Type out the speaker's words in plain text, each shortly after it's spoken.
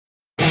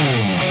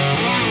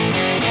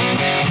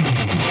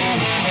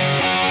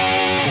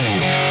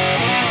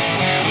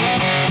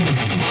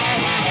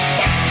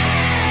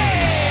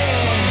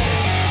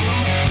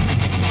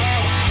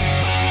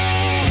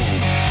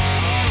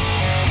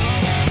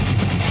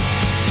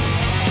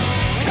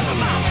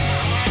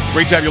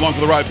Great to have you along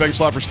for the ride. Thanks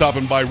a lot for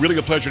stopping by. Really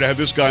a pleasure to have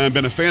this guy. I've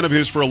been a fan of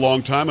his for a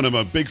long time, and I'm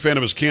a big fan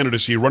of his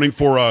candidacy. Running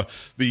for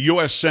the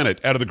U.S.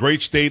 Senate out of the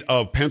great state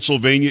of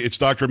Pennsylvania, it's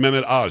Dr.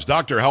 Mehmet Oz.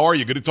 Doctor, how are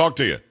you? Good to talk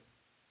to you.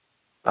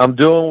 I'm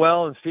doing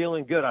well and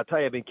feeling good. I'll tell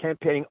you, I've been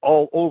campaigning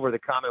all over the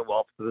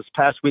Commonwealth. For this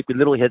past week, we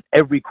literally hit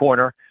every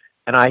corner,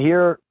 and I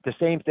hear the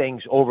same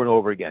things over and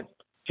over again.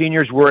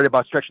 Seniors worried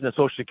about stretching the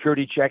Social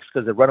Security checks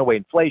because of runaway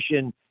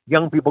inflation.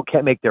 Young people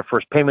can't make their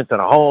first payments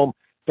on a home.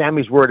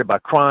 Families worried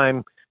about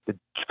crime. The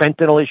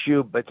fentanyl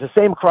issue, but it's the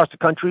same across the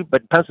country.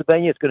 But in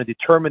Pennsylvania, it's going to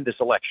determine this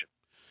election.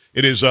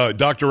 It is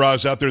Dr.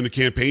 Oz out there in the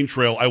campaign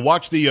trail. I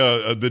watched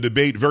the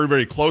debate very,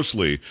 very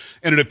closely,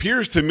 and it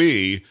appears to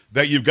me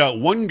that you've got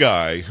one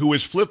guy who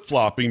is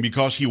flip-flopping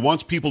because he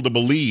wants people to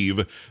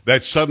believe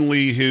that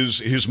suddenly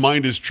his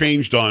mind has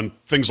changed on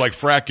things like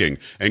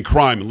fracking and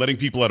crime and letting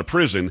people out of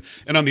prison.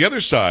 And on the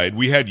other side,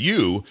 we had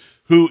you,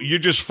 who you're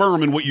just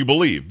firm in what you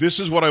believe. This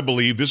is what I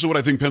believe. This is what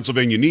I think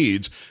Pennsylvania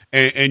needs.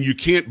 And you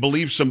can't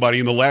believe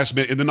somebody in the last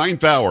minute, in the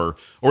 9th hour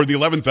or the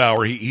 11th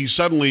hour. He's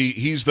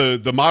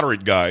the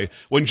moderate guy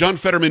when John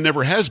Fetterman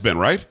never has been,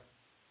 right?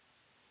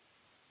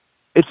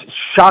 It's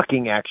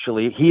shocking,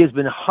 actually. He has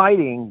been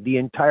hiding the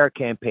entire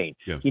campaign.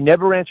 Yeah. He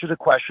never answers a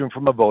question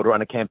from a voter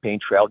on a campaign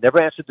trail,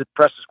 never answered the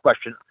press's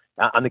question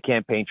on the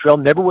campaign trail,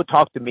 never would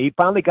talk to me. He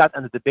finally got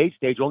on the debate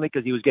stage only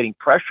because he was getting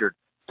pressured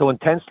so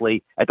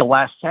intensely at the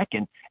last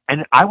second.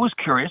 And I was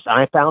curious, and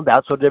I found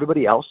out, so did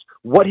everybody else,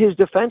 what his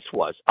defense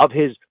was of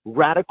his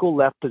radical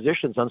left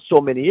positions on so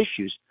many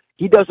issues.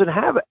 He doesn't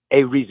have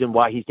a reason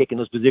why he's taking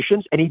those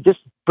positions, and he just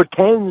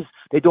pretends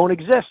they don't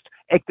exist.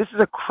 This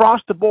is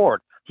across the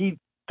board. He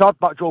thought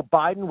about Joe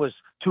Biden was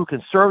too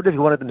conservative. He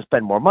wanted them to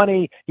spend more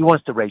money. He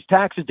wants to raise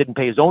taxes, didn't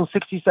pay his own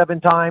 67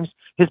 times.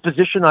 His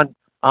position on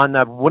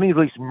when he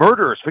released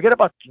murderers, forget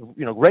about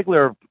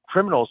regular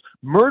criminals,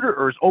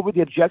 murderers over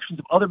the objections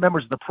of other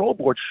members of the parole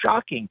board,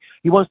 shocking.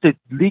 He wants to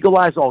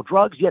legalize all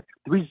drugs, yet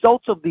the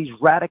results of these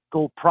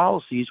radical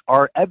policies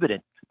are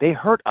evident. They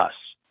hurt us,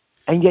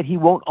 and yet he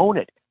won't own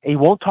it. And he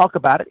won't talk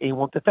about it, and he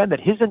won't defend it.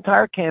 His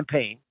entire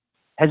campaign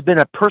has been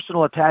a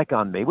personal attack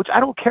on me, which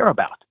I don't care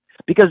about,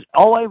 because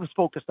all I was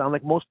focused on,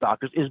 like most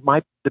doctors, is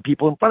the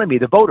people in front of me,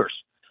 the voters.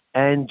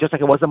 And just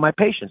like it was on my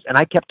patients. And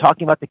I kept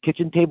talking about the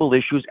kitchen table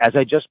issues, as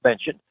I just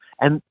mentioned.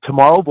 And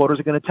tomorrow, voters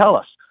are going to tell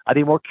us. Are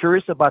they more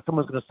curious about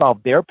someone who's going to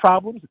solve their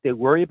problems that they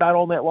worry about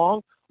all night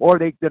long? Or are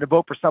they going to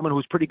vote for someone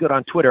who's pretty good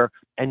on Twitter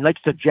and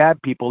likes to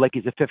jab people like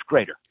he's a fifth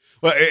grader?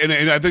 Well, and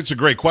I think it's a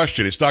great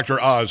question. It's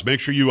Dr. Oz. Make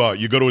sure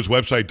you go to his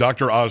website,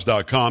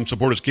 droz.com,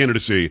 support his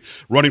candidacy,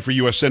 running for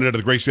U.S. Senate out of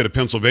the great state of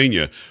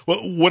Pennsylvania. Well,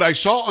 what I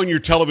saw on your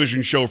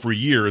television show for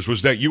years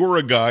was that you were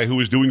a guy who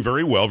was doing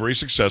very well, very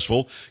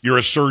successful. You're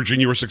a surgeon.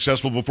 You were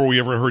successful before we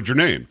ever heard your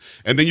name.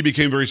 And then you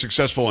became very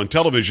successful on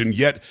television,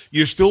 yet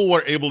you still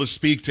were able to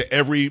speak to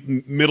every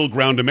middle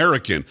ground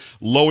American,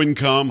 low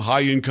income,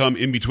 high income,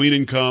 in between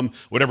income,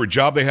 whatever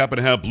job they happen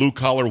to have, blue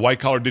collar, white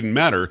collar, didn't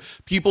matter.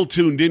 People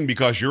tuned in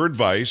because your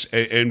advice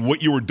and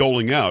what you were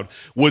doling out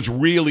was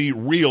really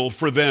real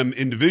for them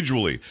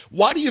individually.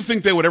 Why do you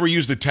think they would ever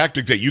use the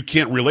tactic that you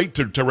can't relate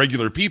to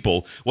regular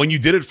people when you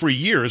did it for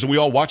years and we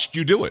all watched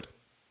you do it?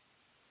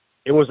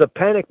 It was a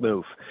panic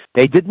move.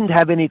 They didn't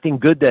have anything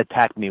good to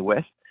attack me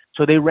with.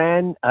 So they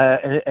ran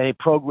a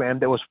program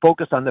that was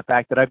focused on the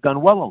fact that I've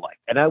done well in life.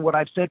 And what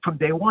I've said from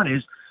day one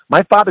is,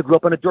 my father grew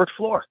up on a dirt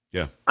floor.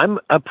 Yeah. I'm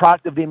a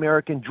product of the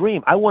American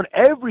dream. I want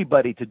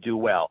everybody to do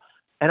well.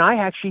 And I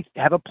actually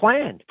have a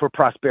plan for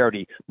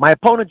prosperity. My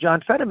opponent,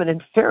 John Fetterman,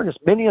 in fairness,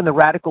 many on the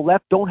radical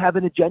left don't have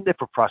an agenda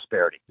for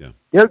prosperity. Yeah.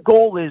 Their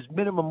goal is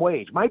minimum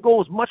wage. My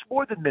goal is much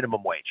more than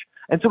minimum wage.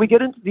 And so we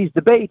get into these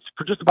debates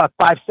for just about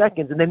 5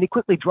 seconds, and then they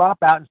quickly drop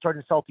out and start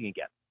insulting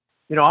again.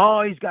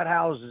 He's got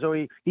houses, or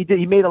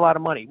he made a lot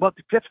of money. Well,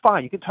 that's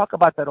fine. You can talk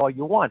about that all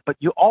you want, but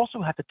you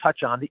also have to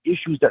touch on the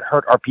issues that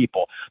hurt our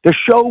people. The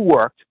show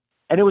worked,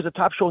 and it was a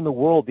top show in the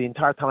world the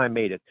entire time I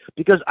made it,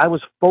 because I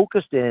was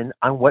focused in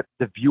on what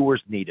the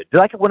viewers needed.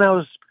 Like when I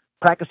was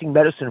practicing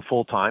medicine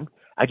full time,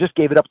 I just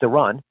gave it up to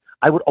run.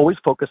 I would always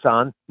focus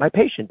on my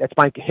patient. That's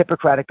my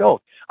Hippocratic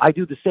oath. I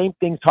do the same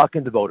thing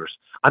talking to voters.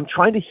 I'm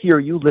trying to hear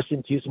you,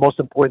 listen to you. It's the most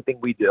important thing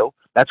we do.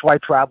 That's why I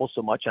travel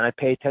so much, and I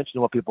pay attention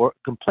to what people are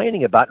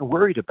complaining about and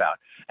worried about.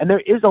 And there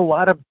is a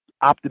lot of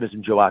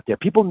optimism, Joe, out there.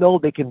 People know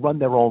they can run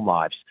their own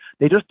lives.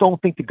 They just don't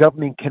think the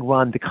government can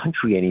run the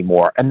country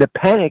anymore. And the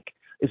panic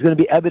is going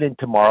to be evident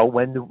tomorrow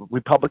when the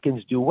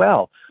Republicans do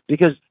well,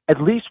 because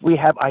at least we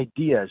have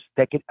ideas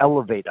that can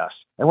elevate us.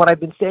 And what I've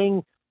been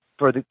saying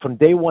from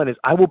day one is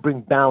I will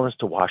bring balance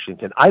to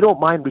Washington. I don't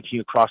mind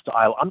reaching across the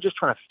aisle. I'm just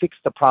trying to fix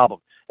the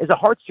problem. As a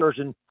heart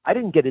surgeon, I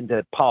didn't get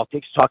into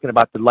politics talking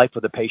about the life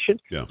of the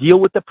patient. Yeah. Deal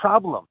with the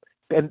problem.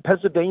 And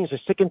Pennsylvanians are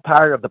sick and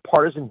tired of the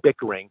partisan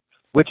bickering,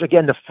 which,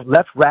 again, the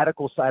left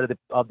radical side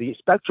of the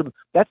spectrum,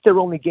 that's their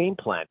only game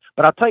plan.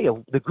 But I'll tell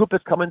you, the group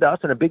that's coming to us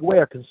in a big way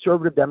are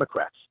conservative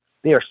Democrats.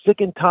 They are sick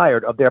and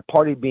tired of their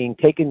party being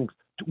taken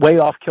way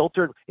off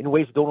kilter in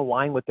ways that don't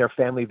align with their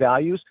family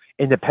values.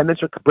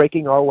 Independents are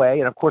breaking our way.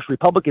 And, of course,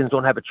 Republicans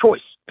don't have a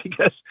choice.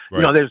 because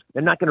Right.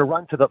 they're not going to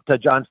run to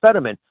John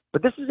Fetterman.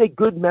 But this is a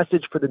good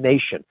message for the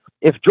nation.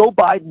 If Joe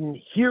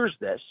Biden hears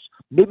this,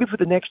 maybe for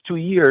the next 2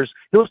 years,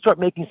 he'll start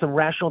making some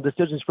rational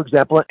decisions, for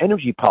example, on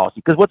energy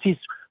policy, because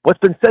what's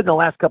been said in the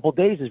last couple of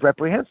days is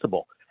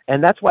reprehensible.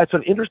 And that's why it's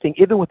sort of interesting,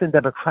 even within the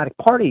Democratic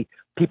Party,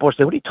 people are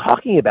saying, what are you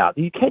talking about?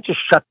 You can't just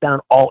shut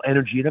down all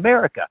energy in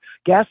America.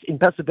 Gas in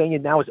Pennsylvania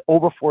now is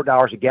over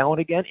 $4 a gallon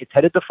again. It's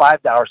headed to $5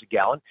 a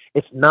gallon.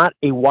 It's not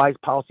a wise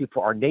policy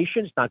for our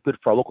nation. It's not good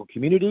for our local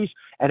communities,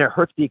 and it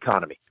hurts the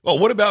economy. Well,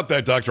 what about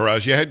that, Dr.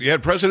 Oz? You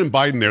had President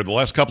Biden there the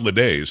last couple of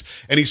days,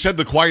 and he said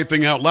the quiet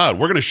thing out loud.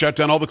 We're going to shut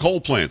down all the coal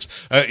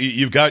plants.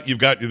 You've got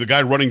the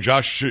guy running,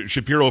 Josh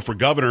Shapiro, for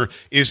governor,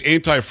 is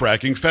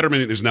anti-fracking.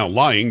 Fetterman is now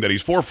lying that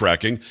he's for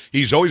fracking.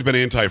 He's always been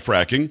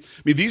anti-fracking.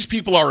 I mean, these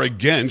people are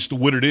against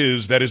what it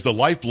is that is the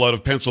lifeblood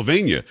of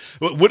Pennsylvania.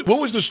 What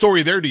was the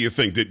story there, do you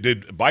think?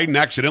 Did Biden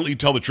accidentally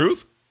tell the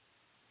truth?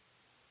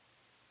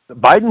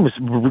 Biden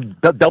was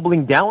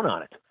doubling down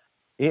on it.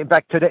 In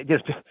fact,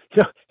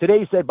 today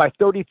he said by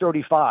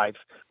 2035,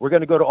 we're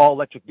going to go to all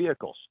electric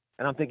vehicles.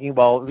 And I'm thinking,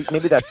 well,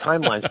 maybe that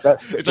timeline's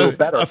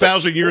better.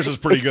 1,000 years is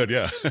pretty good,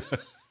 yeah.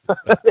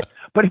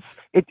 But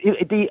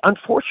the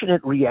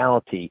unfortunate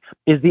reality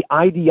is the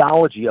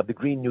ideology of the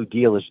Green New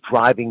Deal is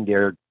driving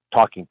their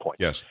talking point.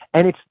 Yes.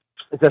 And it's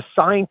a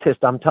scientist,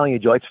 I'm telling you,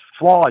 Joe, it's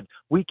flawed.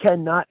 We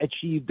cannot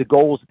achieve the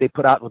goals that they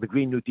put out with the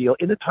Green New Deal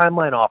in the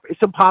timeline offer. It's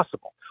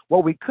impossible.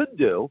 What we could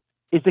do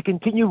is to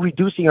continue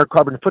reducing our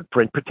carbon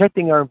footprint,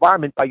 protecting our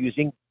environment by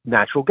using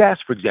natural gas,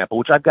 for example,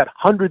 which I've got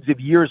hundreds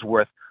of years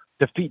worth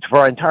to feet for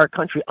our entire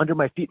country under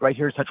my feet right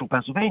here in central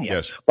Pennsylvania.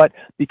 Yes. But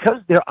because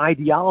their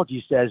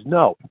ideology says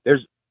no,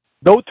 there's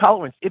no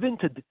tolerance even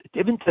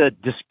to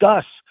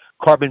discuss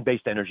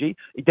carbon-based energy,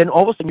 then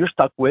all of a sudden you're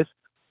stuck with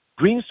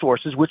green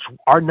sources which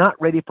are not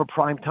ready for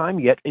prime time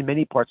yet in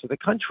many parts of the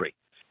country.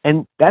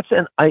 And that's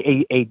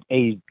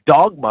a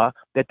dogma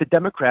that the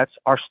Democrats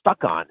are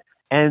stuck on.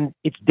 And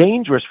it's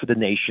dangerous for the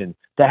nation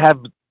to have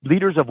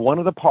leaders of one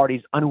of the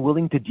parties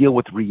unwilling to deal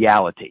with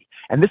reality.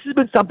 And this has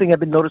been something I've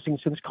been noticing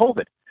since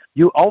COVID.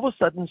 You all of a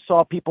sudden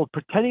saw people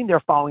pretending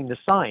they're following the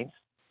science,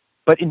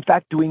 but in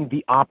fact doing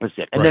the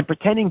opposite. And then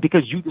pretending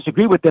because you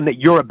disagree with them that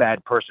you're a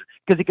bad person.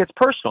 Because it gets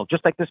personal,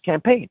 just like this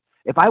campaign.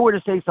 If I were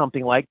to say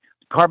something like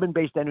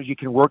carbon-based energy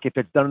can work if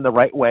it's done in the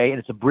right way and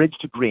it's a bridge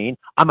to green,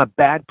 I'm a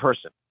bad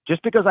person.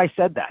 Just because I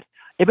said that.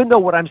 Even though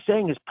what I'm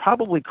saying is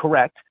probably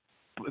correct,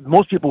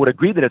 most people would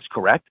agree that it's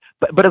correct,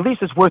 but at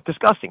least it's worth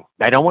discussing.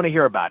 I don't want to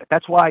hear about it.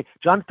 That's why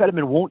John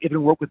Fetterman won't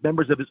even work with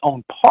members of his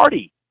own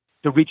party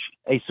to reach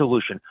a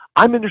solution.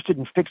 I'm interested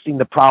in fixing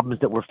the problems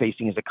that we're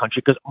facing as a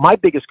country because my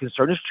biggest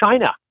concern is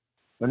China.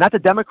 They're not the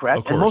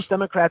Democrats, and most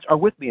Democrats are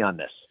with me on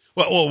this.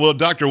 Well,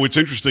 Doctor, what's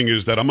interesting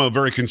is that I'm a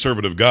very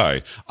conservative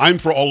guy. I'm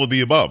for all of the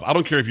above. I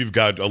don't care if you've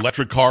got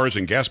electric cars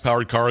and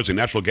gas-powered cars and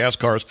natural gas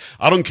cars.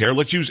 I don't care.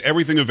 Let's use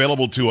everything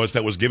available to us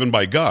that was given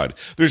by God.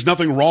 There's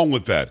nothing wrong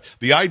with that.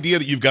 The idea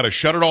that you've got to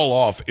shut it all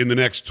off in the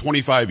next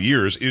 25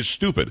 years is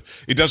stupid.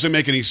 It doesn't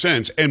make any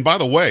sense. And by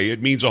the way, it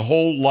means a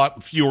whole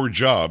lot fewer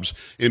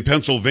jobs in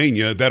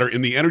Pennsylvania that are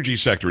in the energy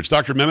sector. It's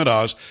Dr. Mehmet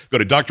Oz. Go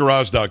to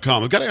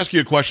droz.com. I've got to ask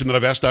you a question that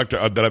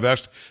I've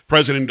asked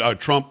President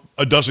Trump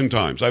a dozen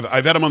times.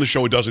 I've had him on the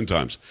show a dozen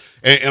times.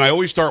 And I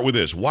always start with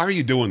this. Why are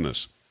you doing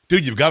this?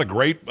 Dude, you've got a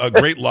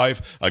great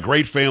life, a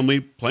great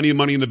family, plenty of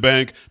money in the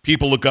bank.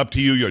 People look up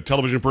to you. You're a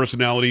television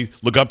personality.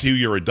 Look up to you.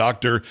 You're a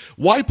doctor.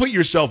 Why put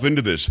yourself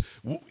into this?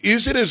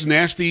 Is it as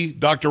nasty,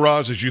 Dr.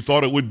 Oz, as you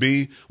thought it would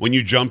be when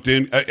you jumped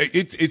in?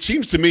 It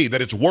seems to me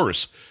that it's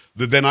worse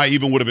than I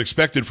even would have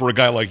expected for a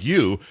guy like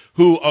you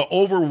who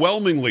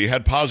overwhelmingly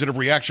had positive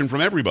reaction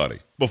from everybody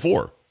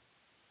before.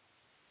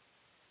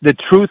 The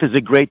truth is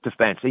a great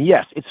defense. And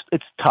yes,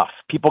 it's tough.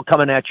 People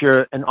coming at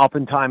you and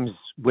oftentimes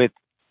with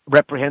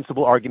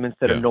reprehensible arguments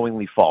that are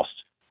knowingly false.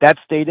 That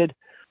stated,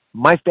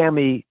 my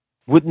family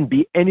wouldn't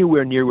be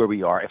anywhere near where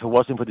we are if it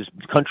wasn't for this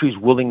country's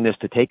willingness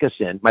to take us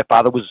in. My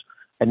father was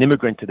an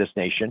immigrant to this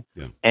nation,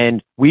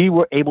 and we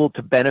were able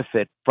to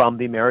benefit from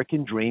the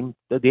American dream,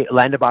 the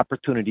land of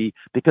opportunity,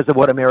 because of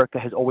what America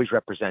has always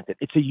represented.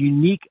 It's a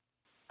unique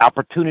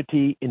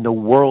opportunity in the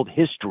world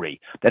history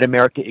that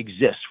America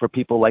exists for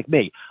people like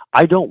me.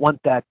 I don't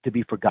want that to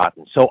be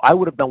forgotten. So I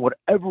would have done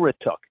whatever it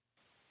took,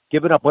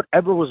 given up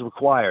whatever was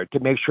required to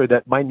make sure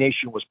that my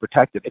nation was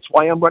protected. It's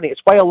why I'm running.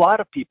 It's why a lot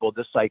of people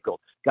this cycle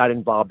got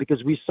involved,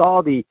 because we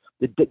saw the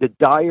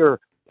dire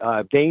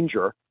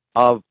danger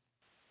of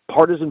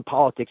partisan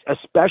politics,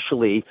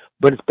 especially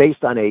when it's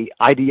based on a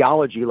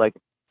ideology like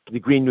the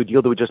Green New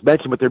Deal that we just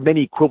mentioned, but there are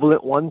many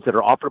equivalent ones that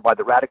are offered by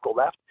the radical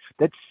left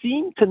that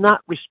seem to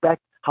not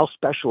respect how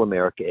special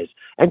America is.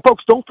 And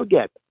folks, don't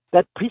forget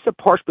that piece of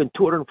parchment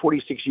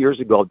 246 years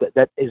ago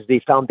that is the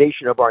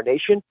foundation of our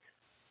nation.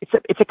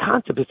 It's a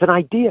concept. It's an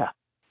idea.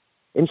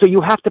 And so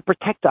you have to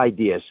protect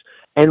ideas.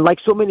 And like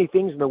so many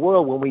things in the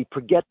world, when we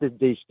forget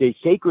the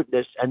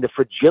sacredness and the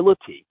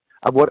fragility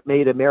of what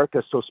made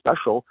America so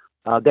special,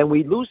 then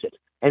we lose it.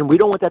 And we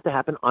don't want that to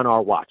happen on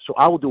our watch. So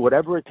I will do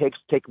whatever it takes,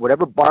 take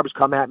whatever barbs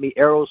come at me,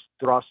 arrows,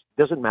 thrusts,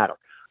 doesn't matter.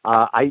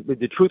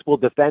 The truth will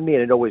defend me,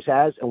 and it always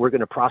has, and we're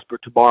going to prosper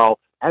tomorrow,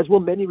 as will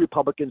many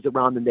Republicans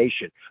around the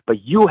nation.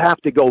 But you have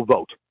to go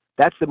vote.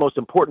 That's the most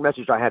important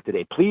message I have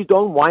today. Please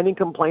don't whine and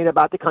complain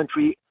about the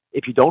country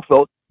if you don't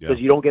vote, because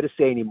you don't get a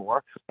say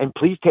anymore. And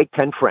please take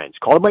 10 friends.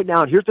 Call them right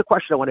now. And here's the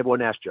question I want everyone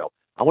to ask, Joe.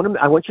 I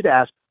want you to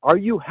ask, are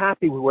you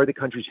happy with where the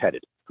country's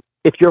headed?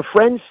 If your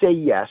friends say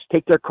yes,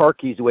 take their car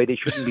keys away. They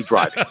shouldn't be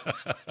driving.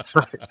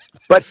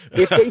 But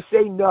if they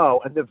say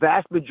no, and the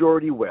vast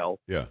majority will,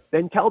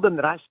 then tell them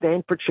that I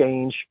stand for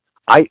change.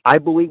 I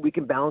believe we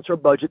can balance our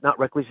budget, not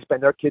recklessly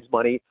spend our kids'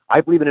 money.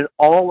 I believe in an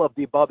all of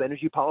the above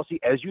energy policy.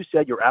 As you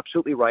said, you're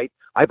absolutely right.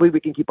 I believe we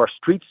can keep our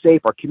streets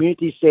safe, our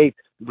communities safe,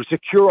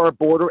 secure our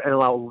border, and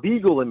allow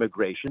legal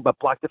immigration, but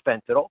block the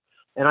fentanyl.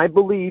 And I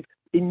believe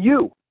in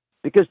you,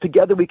 because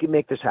together we can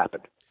make this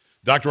happen.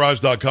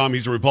 DrOz.com.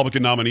 He's a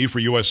Republican nominee for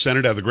U.S.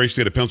 Senate out of the great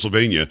state of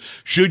Pennsylvania.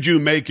 Should you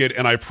make it,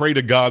 and I pray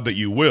to God that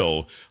you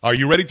will, are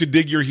you ready to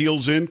dig your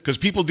heels in? Because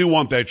people do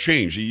want that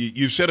change.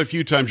 You've said a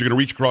few times you're going to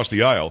reach across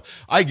the aisle.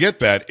 I get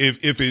that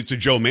if it's a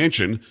Joe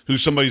Manchin,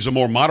 who's somebody's a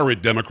more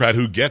moderate Democrat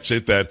who gets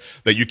it, that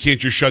you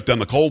can't just shut down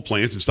the coal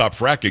plants and stop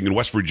fracking in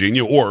West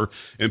Virginia or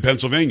in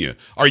Pennsylvania.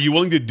 Are you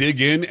willing to dig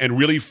in and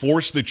really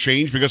force the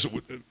change? Because,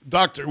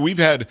 Doctor, we've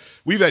had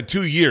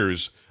 2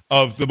 years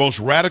of the most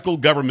radical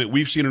government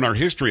we've seen in our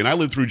history, and I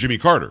lived through Jimmy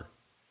Carter.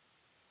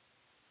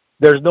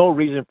 There's no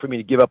reason for me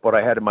to give up what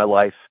I had in my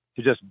life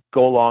to just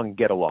go along and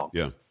get along.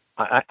 Yeah,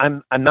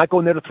 I'm not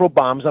going there to throw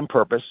bombs on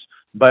purpose,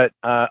 but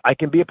I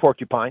can be a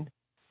porcupine,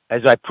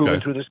 as I've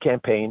proven through this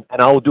campaign,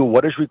 and I will do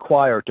what is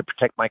required to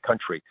protect my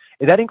country.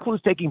 And that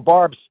includes taking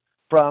barbs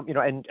from,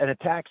 and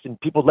attacks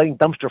and people lighting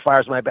dumpster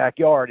fires in my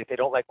backyard if they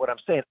don't like what I'm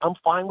saying. I'm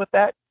fine with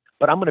that,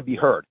 but I'm going to be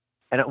heard.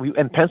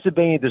 And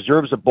Pennsylvania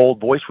deserves a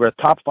bold voice. We're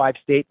a top 5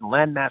 state in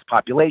land mass,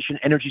 population,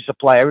 energy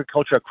supply,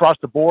 agriculture across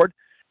the board,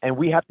 and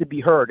we have to be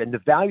heard. And the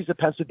values of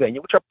Pennsylvania,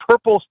 which are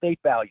purple state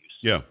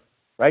values,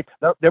 right?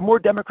 There are more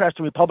Democrats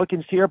than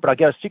Republicans here, but I'll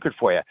get a secret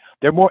for you.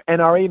 There are more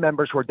NRA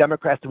members who are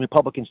Democrats than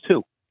Republicans,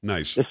 too.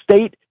 Nice. The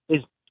state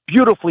is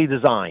beautifully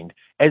designed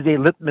as a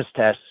litmus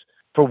test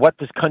for what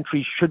this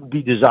country should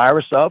be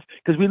desirous of,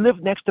 because we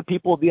live next to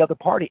people of the other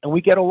party, and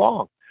we get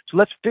along. So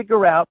let's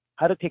figure out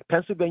how to take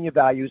Pennsylvania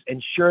values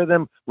and share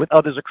them with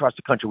others across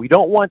the country. We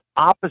don't want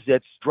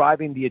opposites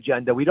driving the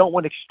agenda. We don't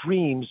want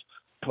extremes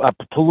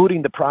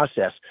polluting the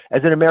process.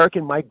 As an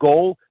American, my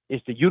goal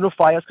is to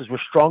unify us because we're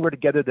stronger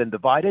together than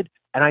divided,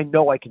 and I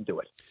know I can do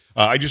it.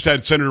 I just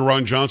had Senator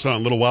Ron Johnson on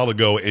a little while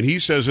ago, and he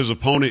says his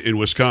opponent in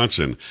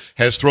Wisconsin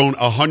has thrown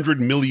 $100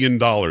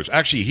 million.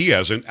 Actually, he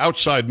hasn't.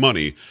 Outside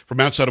money from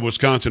outside of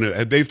Wisconsin.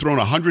 They've thrown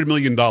 $100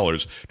 million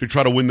to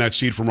try to win that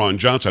seat from Ron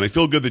Johnson. I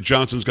feel good that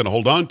Johnson's going to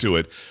hold on to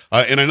it.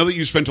 And I know that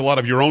you spent a lot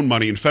of your own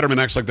money, and Fetterman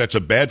acts like that's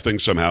a bad thing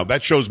somehow.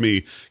 That shows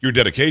me your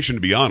dedication,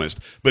 to be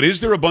honest. But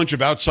is there a bunch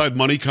of outside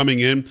money coming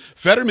in?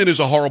 Fetterman is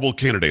a horrible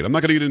candidate. I'm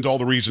not going to get into all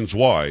the reasons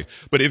why.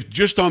 But if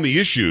just on the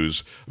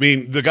issues, I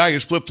mean, the guy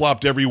has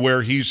flip-flopped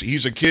everywhere.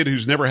 He's a kid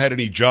who's never had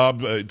any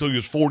job until he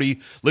was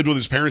 40, lived with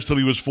his parents till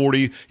he was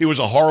 40. He was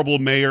a horrible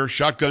mayor,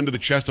 shotgun to the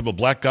chest of a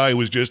black guy who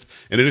was just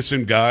an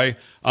innocent guy.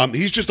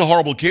 He's just a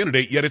horrible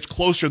candidate, yet it's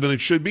closer than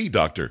it should be,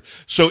 Doctor.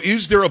 So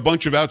is there a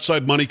bunch of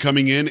outside money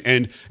coming in,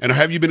 and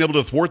have you been able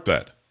to thwart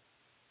that?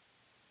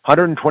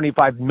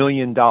 $125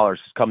 million has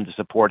come to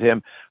support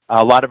him.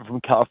 A lot of it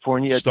from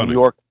California, Stunning.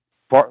 New York,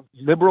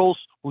 liberals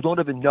who don't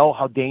even know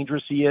how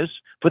dangerous he is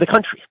for the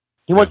country.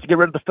 He wants to get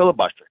rid of the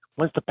filibuster,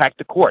 wants to pack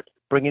the court,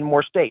 bring in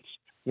more states.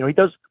 He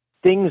does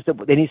things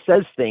and he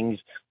says things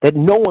that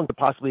no one could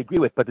possibly agree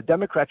with, but the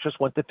Democrats just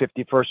want the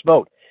 51st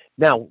vote.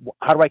 Now,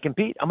 how do I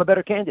compete? I'm a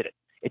better candidate.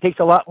 It takes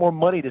a lot more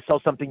money to sell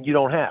something you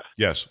don't have.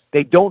 Yes.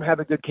 They don't have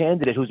a good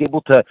candidate who's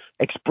able to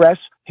express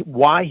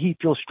why he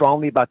feels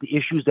strongly about the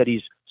issues that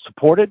he's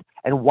supported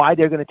and why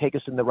they're going to take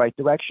us in the right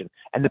direction.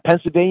 And the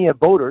Pennsylvania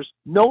voters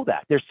know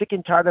that. They're sick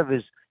and tired of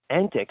his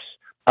antics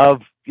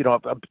of,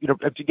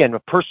 again, a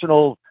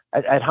personal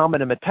ad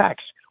hominem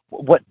attacks.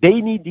 What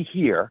they need to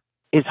hear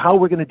is how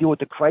we're going to deal with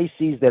the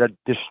crises that are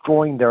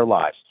destroying their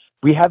lives.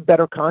 We have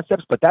better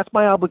concepts, but that's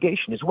my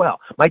obligation as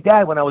well. My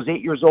dad, when I was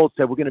 8 years old,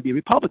 said we're going to be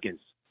Republicans.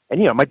 And,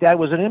 my dad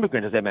was an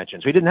immigrant, as I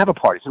mentioned, so he didn't have a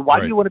party. He said, why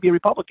do you want to be a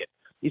Republican?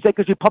 He said,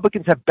 because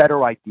Republicans have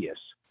better ideas.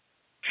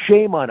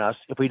 Shame on us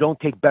if we don't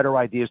take better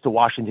ideas to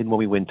Washington when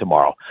we win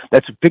tomorrow.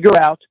 Let's figure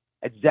out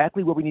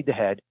exactly where we need to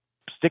head,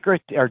 stick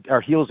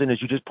our heels in,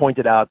 as you just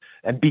pointed out,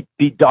 and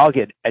be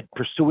dogged at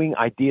pursuing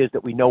ideas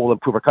that we know will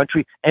improve our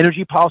country.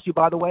 Energy policy,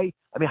 by the way,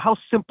 I mean, how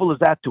simple is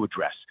that to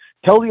address?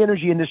 Tell the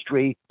energy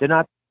industry they're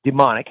not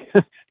demonic.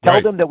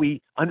 Tell them that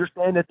we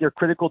understand that they're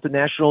critical to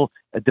national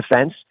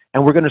defense,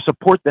 and we're going to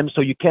support them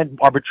so you can't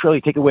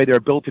arbitrarily take away their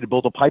ability to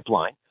build a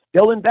pipeline.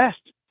 They'll invest.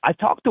 I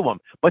talked to them,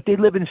 but they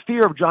live in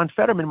fear of John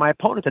Fetterman, my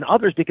opponent, and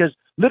others, because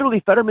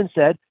literally Fetterman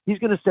said he's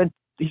going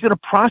to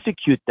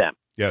prosecute them.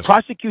 Yes.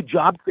 Prosecute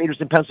job creators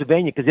in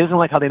Pennsylvania because he doesn't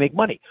like how they make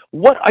money.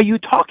 What are you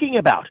talking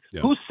about?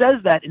 Yeah. Who says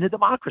that in a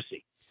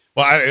democracy?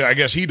 Well, I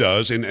guess he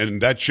does,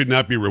 and that should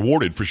not be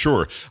rewarded for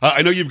sure.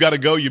 I know you've got to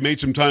go. You made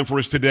some time for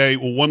us today.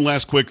 Well, one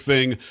last quick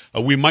thing.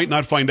 We might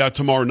not find out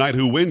tomorrow night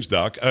who wins,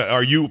 Doc.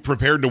 Are you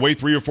prepared to wait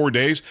 3 or 4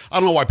 days? I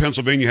don't know why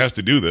Pennsylvania has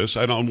to do this.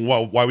 I don't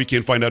know why we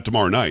can't find out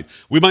tomorrow night.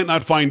 We might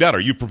not find out. Are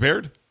you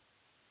prepared?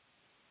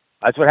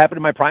 That's what happened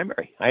in my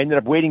primary. I ended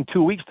up waiting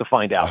 2 weeks to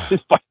find out.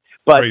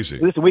 But Crazy.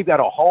 Listen, we've got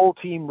a whole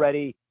team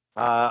ready.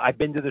 I've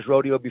been to this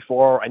rodeo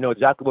before. I know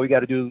exactly what we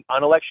got to do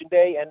on Election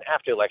Day and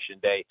after Election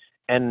Day.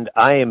 And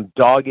I am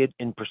dogged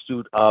in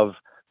pursuit of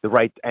the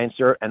right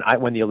answer. And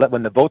when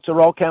the votes are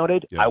all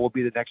counted, I will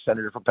be the next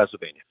senator from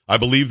Pennsylvania. I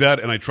believe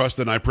that, and I trust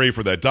it, and I pray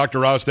for that.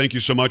 Dr. Oz, thank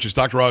you so much. It's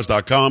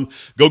DrOz.com.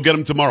 Go get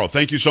him tomorrow.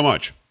 Thank you so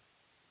much.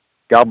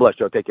 God bless,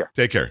 Joe. Take care.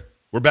 Take care.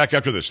 We're back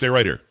after this. Stay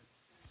right here.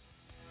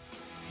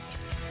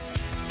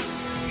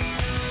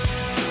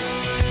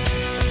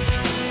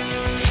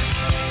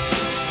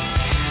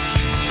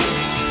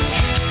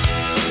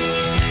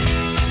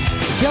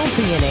 Don't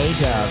be an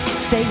A-dub.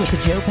 Stay with the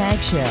Joe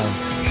Pags Show.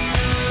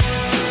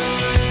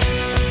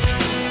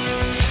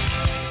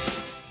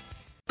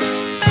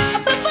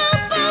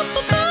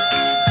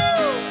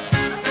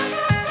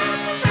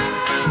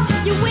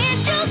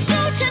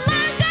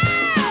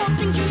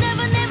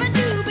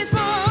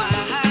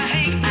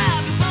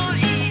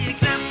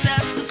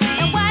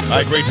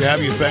 Hi, great to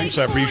have you. Thanks.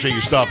 I appreciate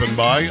you stopping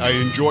by. I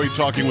enjoyed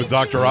talking with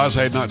Dr. Oz.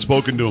 I had not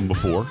spoken to him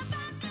before.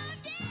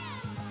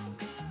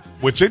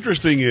 What's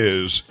interesting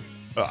is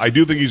I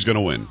do think he's going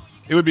to win.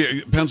 It would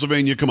be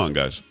Pennsylvania. Come on,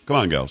 guys. Come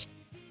on, gals.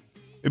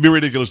 It'd be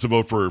ridiculous to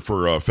vote for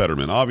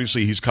Fetterman.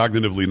 Obviously, he's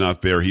cognitively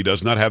not there. He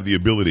does not have the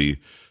ability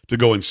to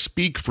go and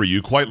speak for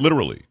you, quite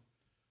literally.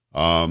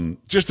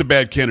 Just a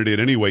bad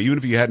candidate anyway. Even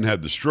if he hadn't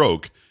had the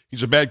stroke,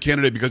 he's a bad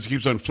candidate because he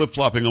keeps on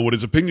flip-flopping on what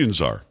his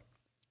opinions are.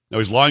 Now,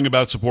 he's lying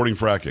about supporting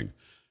fracking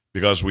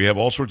because we have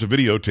all sorts of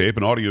videotape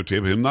and audio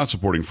tape of him not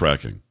supporting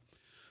fracking.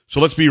 So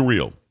let's be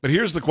real. But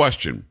here's the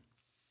question.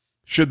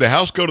 Should the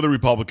House go to the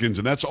Republicans,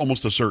 and that's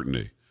almost a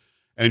certainty,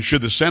 and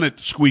should the Senate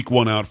squeak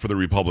one out for the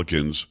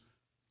Republicans,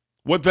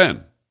 what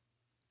then?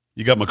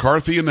 You got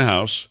McCarthy in the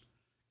House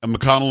and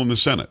McConnell in the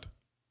Senate.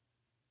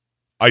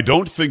 I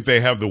don't think they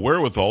have the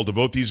wherewithal to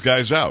vote these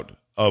guys out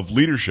of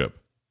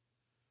leadership.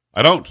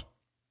 I don't.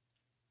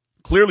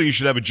 Clearly, you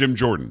should have a Jim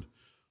Jordan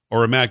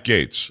or a Matt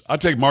Gaetz.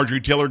 I'd take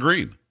Marjorie Taylor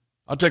Greene.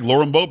 I'd take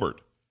Lauren Boebert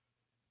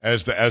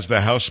as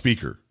the House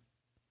Speaker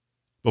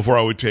before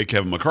I would take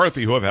Kevin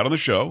McCarthy, who I've had on the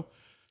show.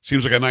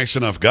 Seems like a nice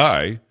enough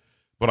guy,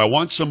 but I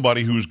want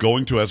somebody who's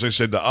going to, as I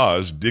said to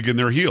Oz, dig in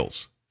their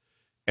heels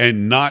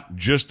and not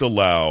just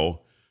allow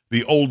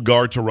the old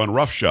guard to run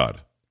roughshod.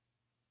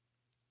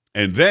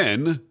 And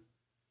then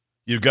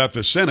you've got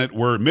the Senate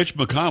where Mitch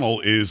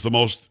McConnell is the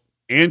most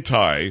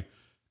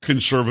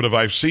anti-conservative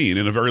I've seen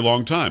in a very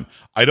long time.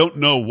 I don't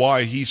know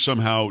why he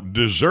somehow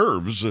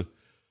deserves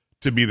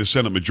to be the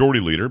Senate Majority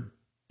Leader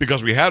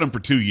because we had him for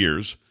 2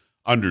 years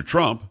under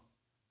Trump,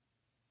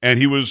 and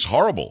he was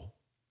horrible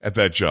at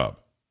that job.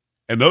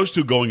 And those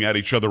two going at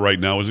each other right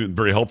now isn't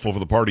very helpful for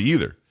the party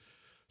either.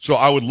 So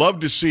I would love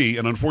to see,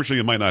 and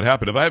unfortunately it might not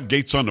happen, if I have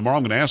Gaetz on tomorrow,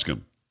 I'm going to ask him,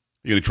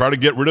 are you going to try to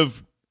get rid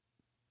of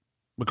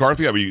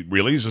McCarthy? I mean,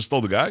 really? Is this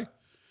still the guy?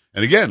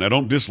 And again, I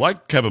don't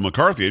dislike Kevin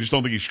McCarthy. I just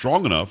don't think he's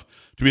strong enough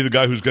to be the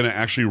guy who's going to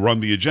actually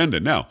run the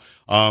agenda. Now,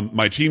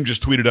 my team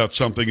just tweeted out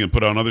something and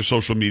put on other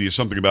social media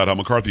something about how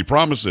McCarthy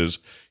promises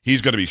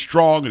he's going to be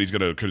strong and he's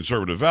going to have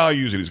conservative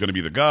values and he's going to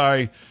be the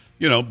guy.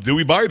 You know, do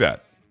we buy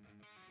that?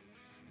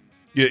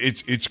 Yeah,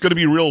 it's going to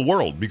be real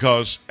world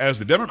because as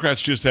the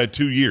Democrats just had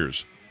 2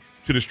 years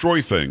to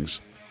destroy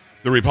things,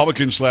 the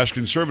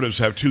Republicans/conservatives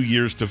have 2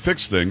 years to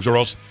fix things, or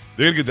else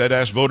they're going to get that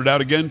ass voted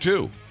out again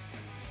too.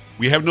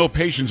 We have no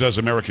patience as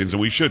Americans, and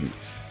we shouldn't.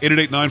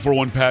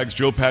 888-941-PAGS,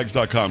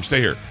 JoePags.com.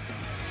 Stay here.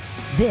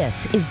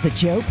 This is the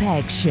Joe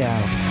Pags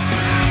Show.